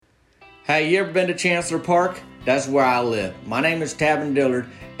Hey, you ever been to Chancellor Park? That's where I live. My name is Tavin Dillard,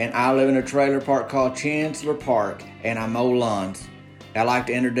 and I live in a trailer park called Chancellor Park, and I mow lawns. I'd like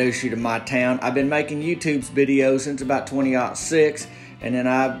to introduce you to my town. I've been making YouTube videos since about 2006, and then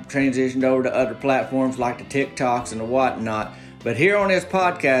I've transitioned over to other platforms like the TikToks and the whatnot. But here on this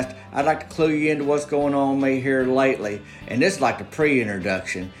podcast, I'd like to clue you into what's going on with me here lately. And this is like a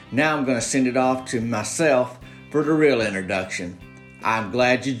pre-introduction. Now I'm going to send it off to myself for the real introduction. I'm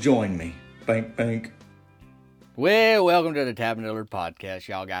glad you joined me. Bink, bink. Well, welcome to the Tavin Dillard Podcast,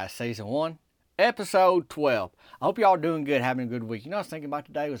 y'all guys. Season 1, Episode 12. I hope y'all are doing good, having a good week. You know what I was thinking about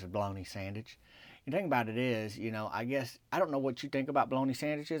today was a bologna sandwich. The thing about it is, I guess, I don't know what you think about bologna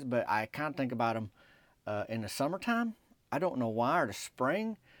sandwiches, but I kind of think about them in the summertime. I don't know why, or the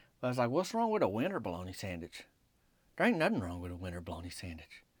spring. But I was like, what's wrong with a winter bologna sandwich? There ain't nothing wrong with a winter bologna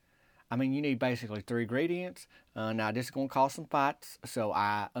sandwich. I mean, you need basically 3 ingredients. Now, this is going to cause some fights, so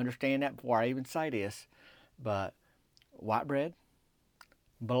I understand that before I even say this. But white bread,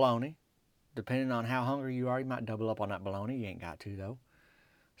 bologna, depending on how hungry you are, you might double up on that bologna. You ain't got to, though.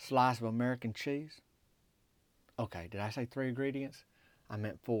 Slice of American cheese. Okay, did I say 3 ingredients? I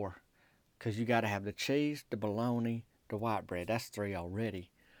meant 4. Because you got to have the cheese, the bologna, the white bread. That's 3 already.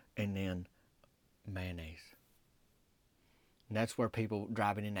 And then mayonnaise. And that's where people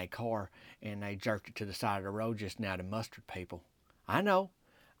driving in their car and they jerked it to the side of the road just now to mustard people. I know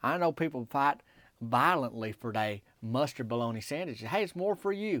people fight violently for their mustard bologna sandwiches. Hey, it's more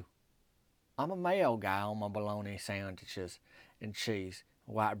for you. I'm a male guy on my bologna sandwiches and cheese,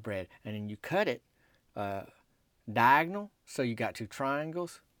 white bread. And then you cut it diagonal, so you got 2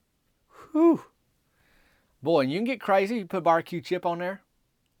 triangles. Whew. Boy, and you can get crazy. You put barbecue chip on there.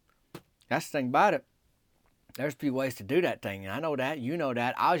 That's the thing about it. There's a few ways to do that thing, and I know that. You know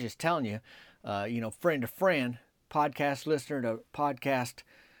that. I was just telling you, friend to friend, podcast listener to podcast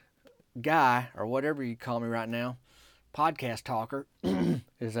guy, or whatever you call me right now, podcast talker,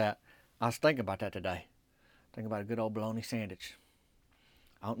 is that I was thinking about that today. Thinking about a good old bologna sandwich.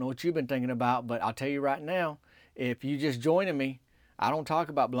 I don't know what you've been thinking about, but I'll tell you right now, if you just joining me, I don't talk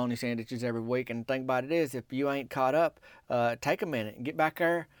about bologna sandwiches every week, and the thing about it is, if you ain't caught up, take a minute and get back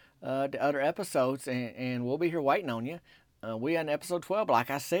there to other episodes, and we'll be here waiting on you. We on episode 12, like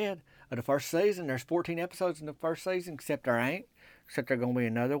I said, of the first season. There's 14 episodes in the first season, except there ain't. Except there's going to be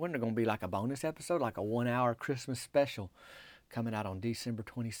another one. There's going to be like a bonus episode, like a 1-hour Christmas special coming out on December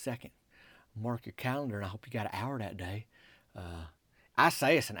 22nd. Mark your calendar, and I hope you got an hour that day. I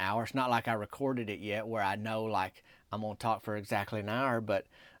say it's an hour. It's not like I recorded it yet where I know like I'm going to talk for exactly an hour, but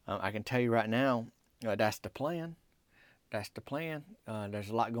I can tell you right now, that's the plan. That's the plan. There's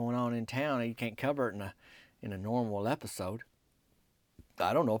a lot going on in town, and you can't cover it in a normal episode.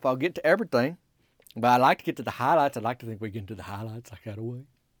 I don't know if I'll get to everything, but I like to get to the highlights. I'd like to think we get into the highlights like that away.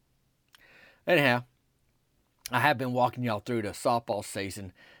 Anyhow, I have been walking y'all through the softball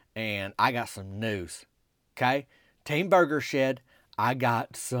season, and I got some news. Okay? Team Burger Shed, I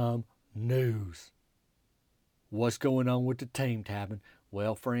got some news. What's going on with the team, Tavin?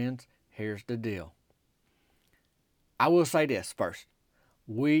 Well, friends, here's the deal. I will say this first.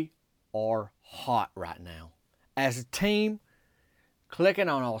 We are hot right now. As a team, clicking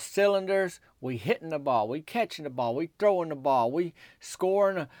on all cylinders, we hitting the ball, we catching the ball, we throwing the ball, we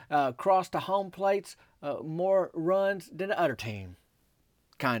scoring across the home plates more runs than the other team.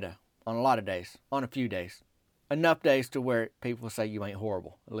 Kind of. On a lot of days. On a few days. Enough days to where people say you ain't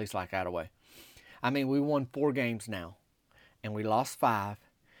horrible. At least like that way. I mean, we won 4 games now. And we lost 5.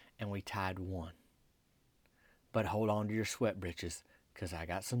 And we tied 1. But hold on to your sweat britches, because I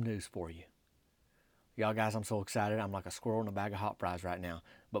got some news for you. Y'all guys, I'm so excited. I'm like a squirrel in a bag of hot fries right now.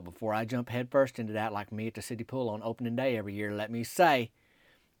 But before I jump headfirst into that, like me at the City Pool on opening day every year, let me say,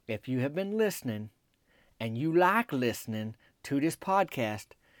 if you have been listening and you like listening to this podcast,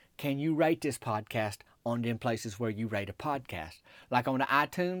 can you rate this podcast on them places where you rate a podcast? Like on the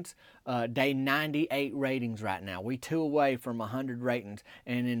iTunes, they 98 ratings right now. We 2 away from 100 ratings,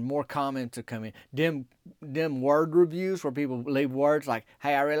 and then more comments are coming. Them word reviews where people leave words like,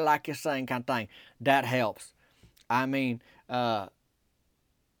 hey, I really like your saying kind of thing. That helps. I mean,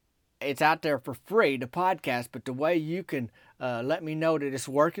 it's out there for free, the podcast, but the way you can let me know that it's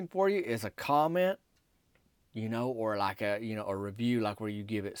working for you is a comment, or like a review, like where you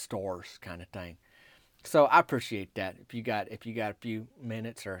give it stars kind of thing. So I appreciate that. If you got a few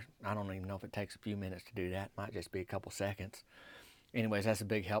minutes, or I don't even know if it takes a few minutes to do that. It might just be a couple seconds. Anyways, that's a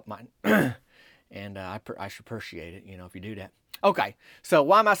big help, and I should appreciate it, if you do that. Okay, so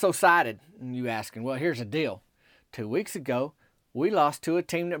why am I so excited? You asking? Well, here's the deal. 2 weeks ago, we lost to a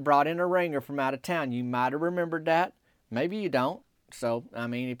team that brought in a ringer from out of town. You might have remembered that. Maybe you don't. So, I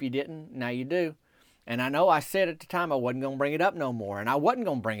mean, if you didn't, now you do. And I know I said at the time I wasn't going to bring it up no more, and I wasn't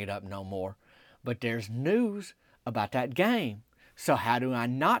going to bring it up no more. But there's news about that game. So how do I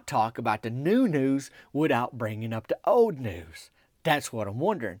not talk about the new news without bringing up the old news? That's what I'm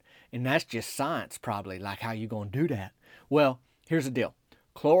wondering. And that's just science, probably, like how you going to do that. Well, here's the deal.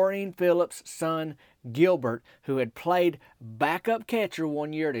 Chlorine Phillips' son, Gilbert, who had played backup catcher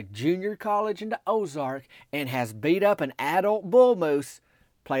one year at a junior college in the Ozark and has beat up an adult bull moose,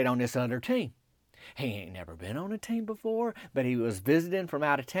 played on this other team. He ain't never been on a team before, but he was visiting from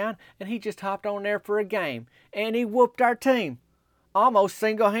out of town, and he just hopped on there for a game, and he whooped our team. Almost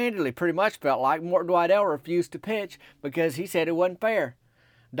single-handedly, pretty much felt like. Morton Dwidell refused to pitch because he said it wasn't fair.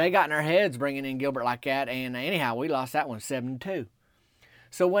 They got in their heads bringing in Gilbert like that, and anyhow, we lost that one 7-2.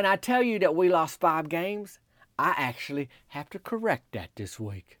 So when I tell you that we lost 5 games, I actually have to correct that this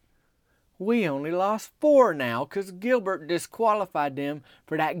week. We only lost 4 now because Gilbert disqualified them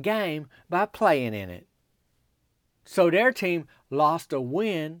for that game by playing in it. So their team lost a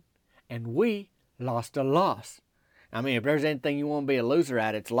win, and we lost a loss. I mean, if there's anything you want to be a loser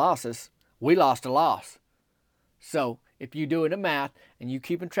at, it's losses. We lost a loss. So if you do the math and you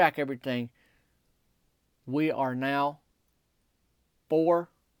keeping track of everything, we are now 4,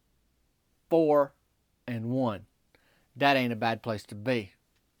 4, and 1. That ain't a bad place to be.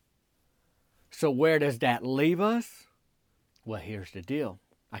 So where does that leave us? Well, here's the deal.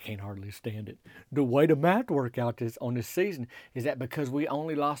 I can't hardly stand it. The way the math work out on this season is that because we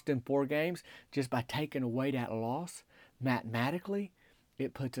only lost in 4 games, just by taking away that loss, mathematically,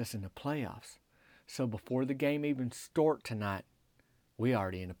 it puts us in the playoffs. So before the game even starts tonight, we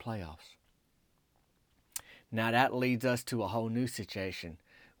already in the playoffs. Now that leads us to a whole new situation,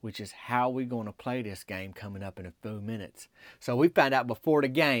 which is how we going to play this game coming up in a few minutes. So we found out before the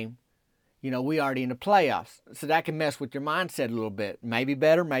game, we already in the playoffs. So that can mess with your mindset a little bit. Maybe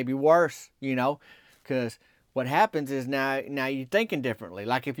better, maybe worse, because what happens is now you're thinking differently.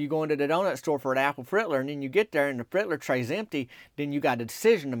 Like if you go into the donut store for an apple frittler and then you get there and the frittler tray's empty, then you got a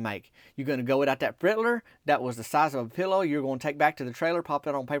decision to make. You're going to go without that frittler that was the size of a pillow. You're going to take back to the trailer, pop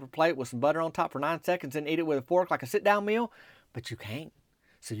it on a paper plate with some butter on top for 9 seconds and eat it with a fork like a sit-down meal. But you can't.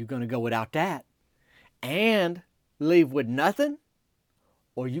 So you're going to go without that and leave with nothing?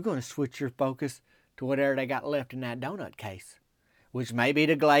 Or you're going to switch your focus to whatever they got left in that donut case, which may be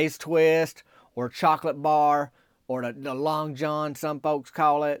the glazed twist or chocolate bar or the Long John, some folks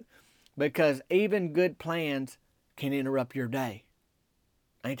call it, because even good plans can interrupt your day.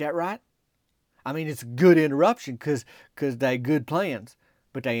 Ain't that right? I mean, it's a good interruption because they good plans,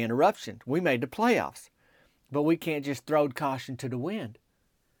 but they interruptions. We made the playoffs, but we can't just throw caution to the wind.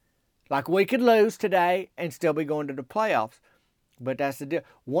 Like we could lose today and still be going to the playoffs. But that's the deal.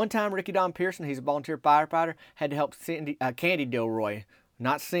 One time, Ricky Don Pearson, he's a volunteer firefighter, had to help Candy Dilroy,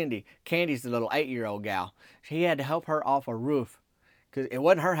 not Cindy. Candy's the little 8-year-old gal. He had to help her off a roof because it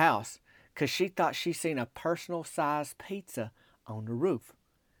wasn't her house because she thought she seen a personal-sized pizza on the roof.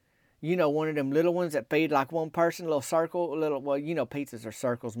 One of them little ones that feed like one person, a little circle, pizzas are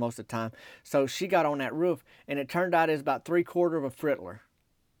circles most of the time. So she got on that roof, and it turned out it was about 3/4 of a frittler.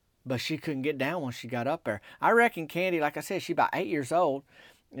 But she couldn't get down once she got up there. I reckon Candy, like I said, she's about 8 years old,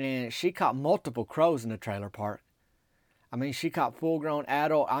 and she caught multiple crows in the trailer park. I mean, she caught full-grown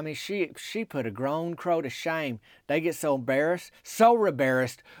adult. I mean, she put a grown crow to shame. They get so embarrassed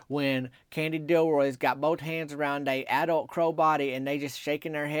when Candy Dilroy's got both hands around a adult crow body, and they just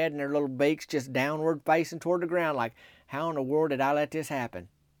shaking their head and their little beaks just downward facing toward the ground like, how in the world did I let this happen?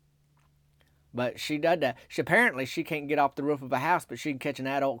 But she did that. Apparently she can't get off the roof of a house, but she can catch an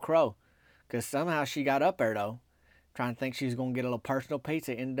adult crow. Because somehow she got up there, though. Trying to think she was going to get a little personal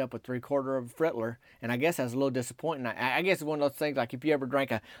pizza. Ended up with 3/4 of a frittler. And I guess that's a little disappointing. I guess it's one of those things like if you ever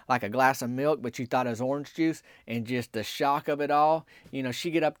drank a glass of milk, but you thought it was orange juice, and just the shock of it all. She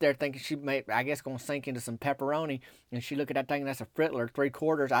get up there thinking she may, I guess, going to sink into some pepperoni. And she look at that thing and that's a frittler,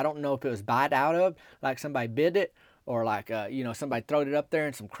 3/4. I don't know if it was bite out of, like somebody bit it. Or like, somebody throwed it up there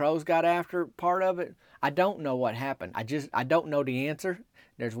and some crows got after part of it. I don't know what happened. I don't know the answer.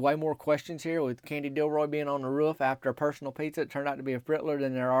 There's way more questions here with Candy Dilroy being on the roof after a personal pizza. It turned out to be a frittler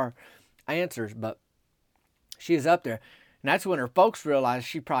than there are answers. But she is up there. And that's when her folks realized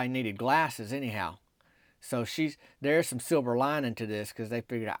she probably needed glasses anyhow. So there's some silver lining to this because they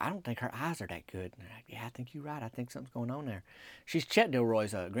figured out, I don't think her eyes are that good. And like, yeah, I think you're right. I think something's going on there. She's Chet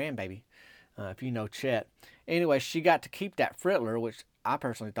Dilroy's grandbaby. If you know Chet. Anyway, she got to keep that frittler, which I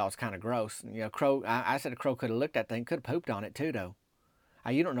personally thought was kind of gross. Crow. I said a crow could have licked that thing, could have pooped on it too, though.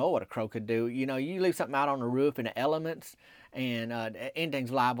 You don't know what a crow could do. You leave something out on the roof in the elements, and anything's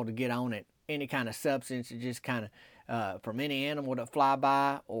liable to get on it. Any kind of substance, it just kind from any animal that fly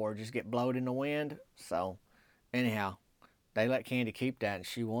by or just get blowed in the wind. So anyhow, they let Candy keep that, and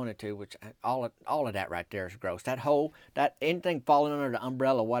she wanted to, which all of that right there is gross. That anything falling under the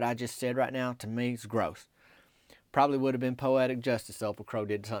umbrella of what I just said right now, to me, is gross. Probably would have been poetic justice if a crow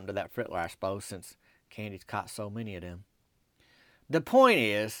did something to that frittler, I suppose, since Candy's caught so many of them. The point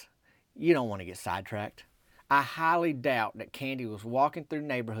is, you don't want to get sidetracked. I highly doubt that Candy was walking through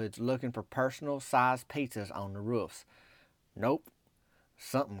neighborhoods looking for personal-sized pizzas on the roofs. Nope.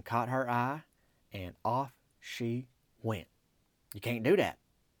 Something caught her eye, and off she went. You can't do that.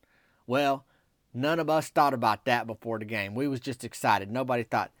 Well, none of us thought about that before the game. We was just excited. Nobody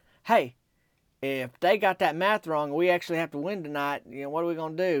thought, hey, if they got that math wrong and we actually have to win tonight, what are we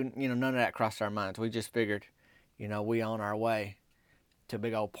going to do? None of that crossed our minds. We just figured, we on our way to a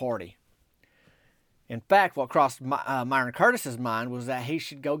big old party. In fact, what crossed Myron Curtis's mind was that he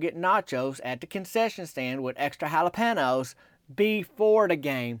should go get nachos at the concession stand with extra jalapenos before the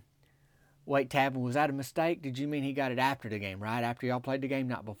game. Wait, Tavin, was that a mistake? Did you mean he got it after the game, right? After y'all played the game,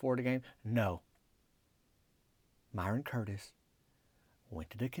 not before the game? No. Myron Curtis went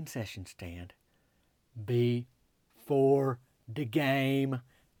to the concession stand before the game,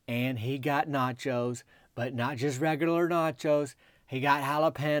 and he got nachos, but not just regular nachos. He got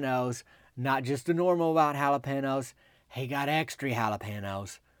jalapenos, not just the normal amount jalapenos. He got extra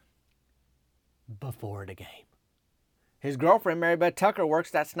jalapenos before the game. His girlfriend, Mary Beth Tucker,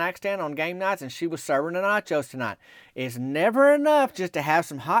 works that snack stand on game nights, and she was serving the nachos tonight. It's never enough just to have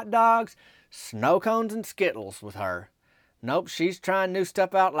some hot dogs, snow cones, and Skittles with her. Nope, she's trying new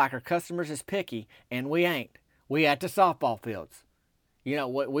stuff out like her customers is picky, and we ain't. We at the softball fields.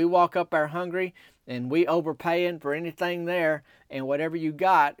 We walk up there hungry, and we overpaying for anything there, and whatever you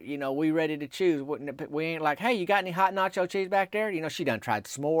got, we ready to choose. We ain't like, hey, you got any hot nacho cheese back there? She done tried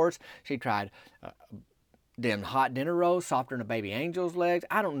s'mores. She tried them hot dinner rolls, softer than a baby angel's legs.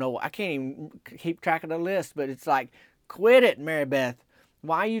 I don't know. I can't even keep track of the list, but it's like, quit it, Mary Beth.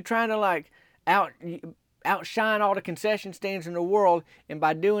 Why are you trying to outshine all the concession stands in the world, and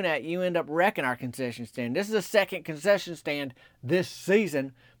by doing that, you end up wrecking our concession stand. This is the second concession stand this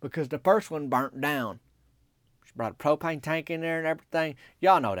season because the first one burnt down. She brought a propane tank in there and everything.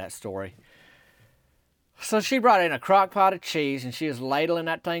 Y'all know that story. So she brought in a crock pot of cheese, and she was ladling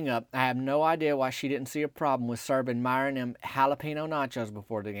that thing up. I have no idea why she didn't see a problem with serving Myron them jalapeno nachos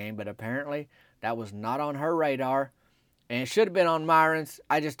before the game, but apparently that was not on her radar. And it should have been on Myron's.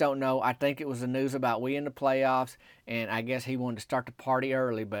 I just don't know. I think it was the news about we in the playoffs, and I guess he wanted to start the party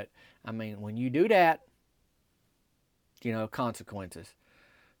early. But, when you do that, consequences.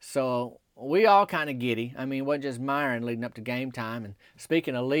 So we all kind of giddy. It wasn't just Myron leading up to game time. And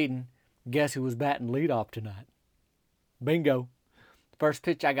speaking of leading, guess who was batting leadoff tonight? Bingo. First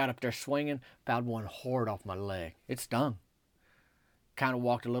pitch I got up there swinging, fouled one hard off my leg. It stung. Kind of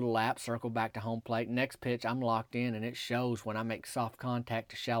walked a little lap, circled back to home plate. Next pitch, I'm locked in, and it shows when I make soft contact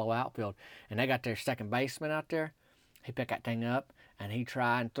to shallow outfield. And they got their second baseman out there. He picked that thing up, and he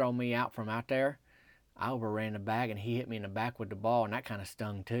tried and throw me out from out there. I overran the bag, and he hit me in the back with the ball, and that kind of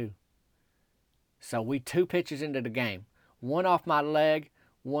stung too. So we 2 pitches into the game. One off my leg,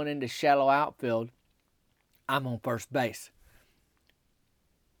 one into shallow outfield. I'm on first base.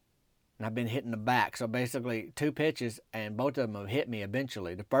 And I've been hitting the back. So basically 2 pitches, and both of them have hit me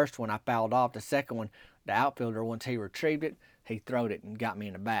eventually. The first one I fouled off. The second one, the outfielder, once he retrieved it, he throwed it and got me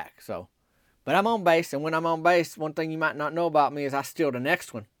in the back. But I'm on base, and when I'm on base, one thing you might not know about me is I steal the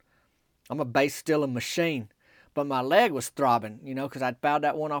next one. I'm a base stealing machine. But my leg was throbbing, because I'd fouled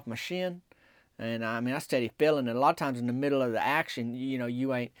that one off my shin. And I steady feeling it. A lot of times in the middle of the action,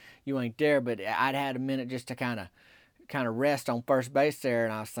 you ain't there. But I'd had a minute just to kind of rest on first base there,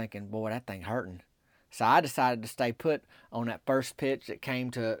 and I was thinking, boy, that thing hurting. So I decided to stay put on that first pitch that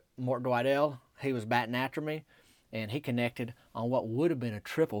came to Mort Dwidell. He was batting after me, and he connected on what would have been a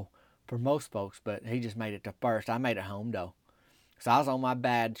triple for most folks, but he just made it to first. I made it home though. So I was on my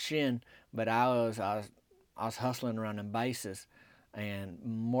bad shin, but I was hustling around them bases, and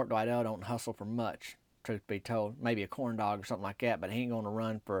Mort Dwidell don't hustle for much. Truth be told, maybe a corn dog or something like that, but he ain't going to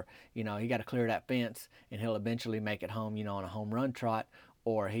run for, he got to clear that fence, and he'll eventually make it home, on a home run trot,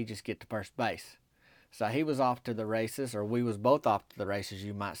 or he just get to first base. So he was off to the races, or we was both off to the races,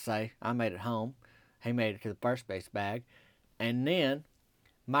 you might say. I made it home. He made it to the first base bag. And then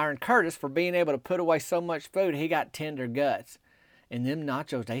Myron Curtis, for being able to put away so much food, he got tender guts. And them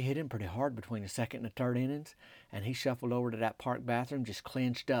nachos, they hit him pretty hard between the second and the third innings. And he shuffled over to that park bathroom, just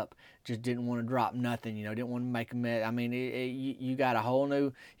clenched up, just didn't want to drop nothing, didn't want to make a mess. You got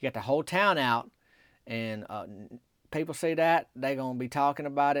you got the whole town out, and people see that, they going to be talking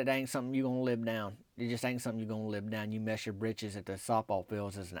about it. They ain't something you going to live down. It just ain't something you're going to live down. You mess your britches at the softball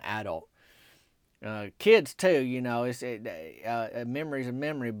fields as an adult. Kids too, a memory's a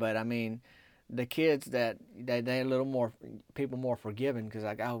memory, but I mean, the kids that they a little more people more forgiving because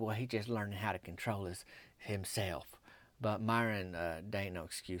like, oh well, he just learning how to control himself. But Myron, they ain't no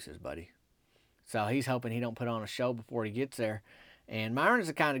excuses, buddy. So he's hoping he don't put on a show before he gets there. And Myron's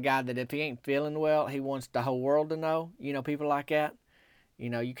the kind of guy that if he ain't feeling well, he wants the whole world to know. People like that.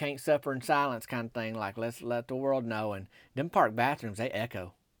 You can't suffer in silence kind of thing. Like, let's let the world know. And them park bathrooms, they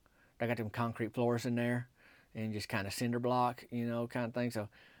echo. They got them concrete floors in there and just kind of cinder block, kind of thing. So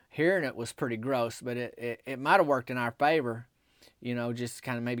hearing it was pretty gross, but it might have worked in our favor, just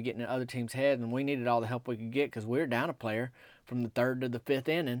kind of maybe getting in the other team's head. And we needed all the help we could get because we were down a player from the 3rd to the 5th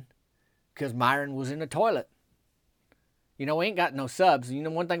inning because Myron was in the toilet. We ain't got no subs.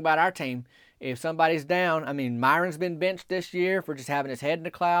 One thing about our team, if somebody's down, I mean, Myron's been benched this year for just having his head in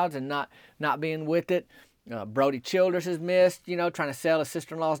the clouds and not being with it. Brody Childers has missed, trying to sell his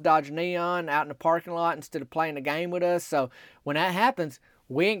sister-in-law's Dodge Neon out in the parking lot instead of playing the game with us. So when that happens,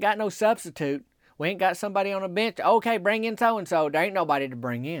 we ain't got no substitute. We ain't got somebody on the bench. Okay, bring in so-and-so. There ain't nobody to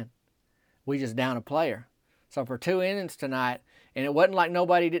bring in. We just down a player. So for 2 innings tonight, and it wasn't like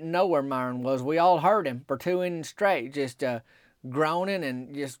nobody didn't know where Myron was. We all heard him for 2 innings straight, just groaning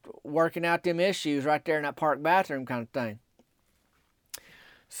and just working out them issues right there in that park bathroom kind of thing.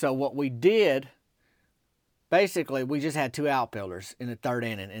 So what we did, basically, we just had 2 outfielders in the 3rd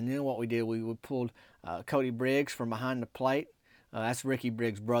inning. And then what we did, we pulled Cody Briggs from behind the plate. That's Ricky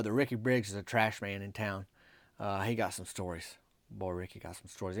Briggs' brother. Ricky Briggs is a trash man in town. He got some stories. Boy, Ricky got some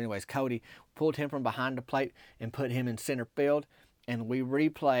stories. Anyways, Cody pulled him from behind the plate and put him in center field. And we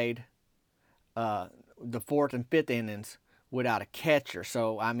replayed the 4th and 5th innings without a catcher.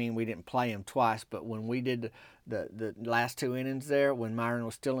 So, I mean, we didn't play him twice. But when we did the last 2 innings there, when Myron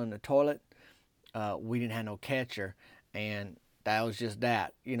was still in the toilet, we didn't have no catcher. And that was just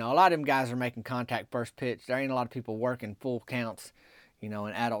that. A lot of them guys are making contact first pitch. There ain't a lot of people working full counts, in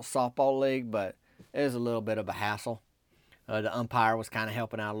adult softball league. But it was a little bit of a hassle. The umpire was kind of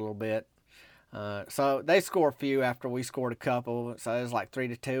helping out a little bit. So they scored a few after we scored a couple. So it was like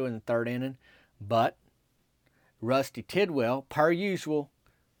 3-2 in the 3rd inning. But Rusty Tidwell, per usual,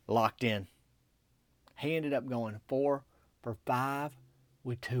 locked in. He ended up going 4 for 5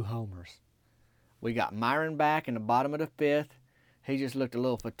 with 2 homers. We got Myron back in the bottom of the 5th. He just looked a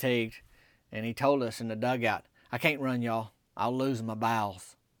little fatigued. And he told us in the dugout, I can't run, y'all. I'll lose my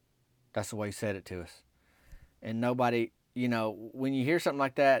bowels. That's the way he said it to us. And nobody... when you hear something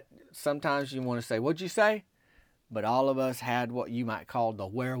like that, sometimes you want to say, what'd you say? But all of us had what you might call the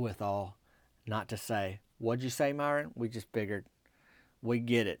wherewithal not to say, what'd you say, Myron? We just figured we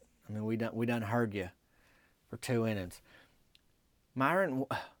get it. I mean, we done heard you for 2 innings. Myron,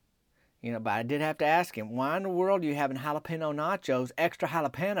 but I did have to ask him, why in the world are you having jalapeno nachos, extra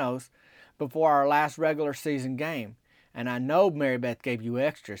jalapenos, before our last regular season game? And I know Mary Beth gave you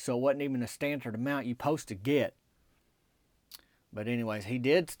extra, so it wasn't even a standard amount you're supposed to get. But anyways, he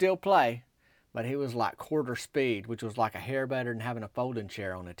did still play, but he was like quarter speed, which was like a hair better than having a folding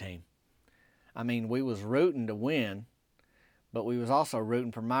chair on the team. I mean, we was rooting to win, but we was also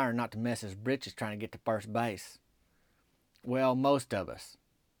rooting for Myron not to mess his britches trying to get to first base. Well, most of us.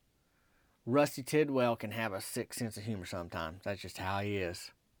 Rusty Tidwell can have a sick sense of humor sometimes. That's just how he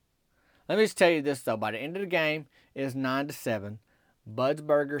is. Let me just tell you this, though. By the end of the game, it is 9-7. Bud's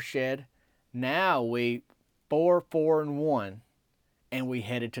Burger shed. Now we 4-4-1. And we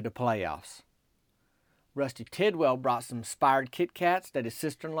headed to the playoffs. Rusty Tidwell brought some inspired Kit Kats that his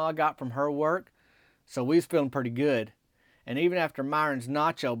sister-in-law got from her work, so we was feeling pretty good. And even after Myron's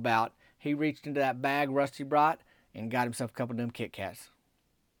nacho bout, he reached into that bag Rusty brought and got himself a couple of them Kit Kats.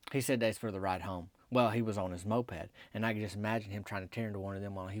 He said that's for the ride home. Well, he was on his moped, and I could just imagine him trying to tear into one of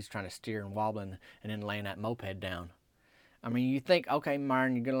them while he's trying to steer and wobbling and then laying that moped down. I mean, you think, okay,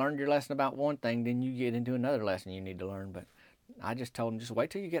 Myron, you're going to learn your lesson about one thing, then you get into another lesson you need to learn, but I just told him, just wait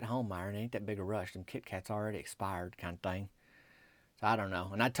till you get home, Myron. It ain't that big a rush. Them Kit Kats already expired kind of thing. So I don't know.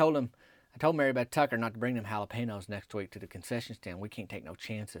 And I told Mary Beth Tucker not to bring them jalapenos next week to the concession stand. We can't take no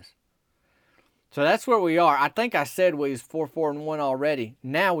chances. So that's where we are. I think I said we was 4-4-1 already.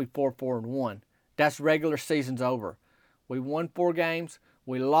 Now we 4-4-1. That's regular season's over. We won 4 games.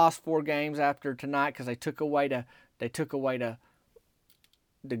 We lost 4 games after tonight because they took away the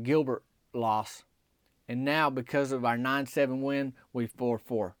Gilbert loss. And now, because of our 9-7 win, we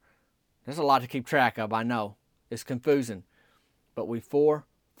 4-4. There's a lot to keep track of, I know. It's confusing. But we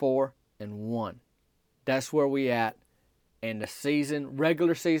 4-4-1. That's where we at. And the season,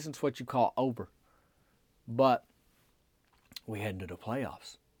 regular season's what you call over. But we head into the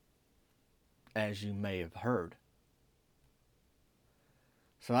playoffs. as you may have heard.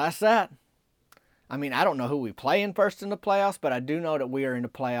 So that's that. I mean, I don't know who we play in first in the playoffs, but I do know that we are in the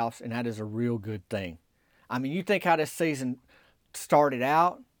playoffs, and that is a real good thing. I mean, you think how this season started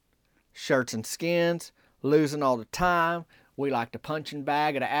out, shirts and skins, losing all the time. We like the punching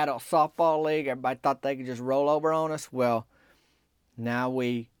bag of the adult softball league. Everybody thought they could just roll over on us. Well, now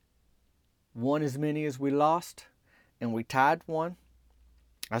we won as many as we lost, and we tied one.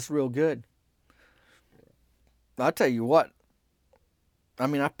 That's real good. I'll tell you what. I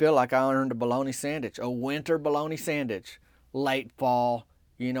mean, I feel like I earned a bologna sandwich, a winter bologna sandwich. Late fall,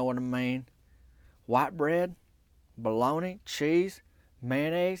 you know what I mean? White bread, bologna, cheese,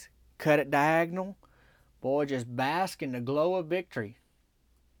 mayonnaise, cut it diagonal. Boy, just bask in the glow of victory.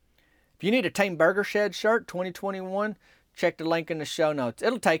 If you need a Team Burger Shed shirt 2021, check the link in the show notes.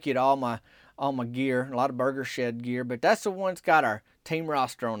 It'll take you to all my gear, a lot of Burger Shed gear, but that's the one that's got our team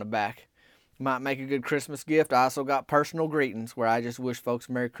roster on the back. Might make a good Christmas gift. I also got personal greetings where I just wish folks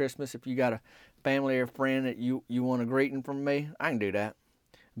Merry Christmas. If you got a family or friend that you want a greeting from me, I can do that.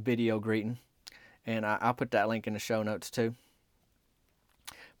 Video greeting. And I'll put that link in the show notes too.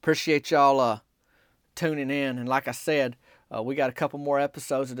 Appreciate y'all tuning in. And like I said, we got a couple more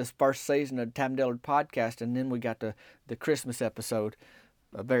episodes of this first season of the Tavin Dillard podcast. And then we got the Christmas episode,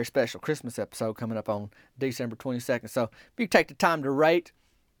 a very special Christmas episode coming up on December 22nd. So if you take the time to rate,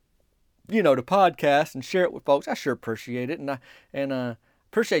 the podcast and share it with folks, I sure appreciate it. And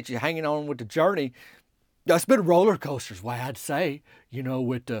appreciate you hanging on with the journey. It's been a roller coaster, is why I'd say,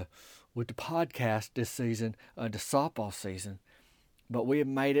 with the podcast this season, the softball season. But we have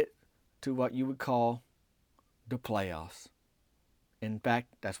made it to what you would call the playoffs. In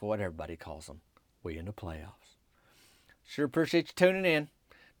fact, that's what everybody calls them. We in the playoffs. Sure appreciate you tuning in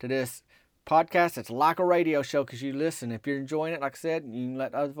to this podcast. It's like a radio show because you listen. If you're enjoying it, like I said, you can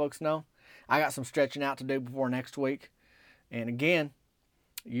let other folks know. I got some stretching out to do before next week. And again,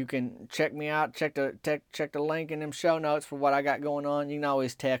 you can check me out. Check the link in them show notes for what I got going on. You can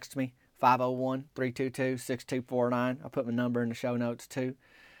always text me, 501-322-6249. I'll put my number in the show notes too.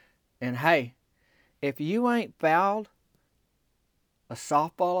 And hey, if you ain't fouled a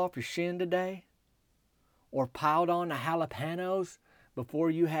softball off your shin today or piled on the jalapenos before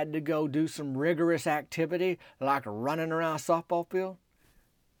you had to go do some rigorous activity like running around a softball field,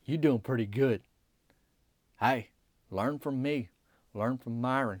 you're doing pretty good. Hey, learn from me. Learn from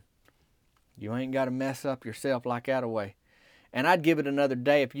Myron. You ain't got to mess up yourself like that away. And I'd give it another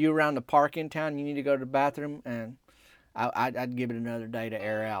day. If you're around the park in town, you need to go to the bathroom, and I'd give it another day to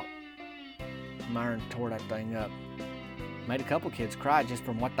air out. Myron tore that thing up. Made a couple kids cry just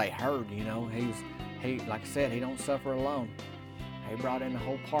from what they heard, He like I said, he don't suffer alone. He brought in the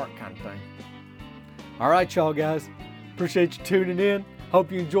whole park kind of thing. All right, y'all guys. Appreciate you tuning in. Hope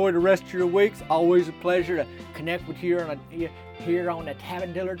you enjoy the rest of your weeks. Always a pleasure to connect with you here on the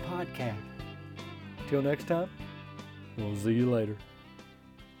Tavin Dillard podcast. Till next time, we'll see you later.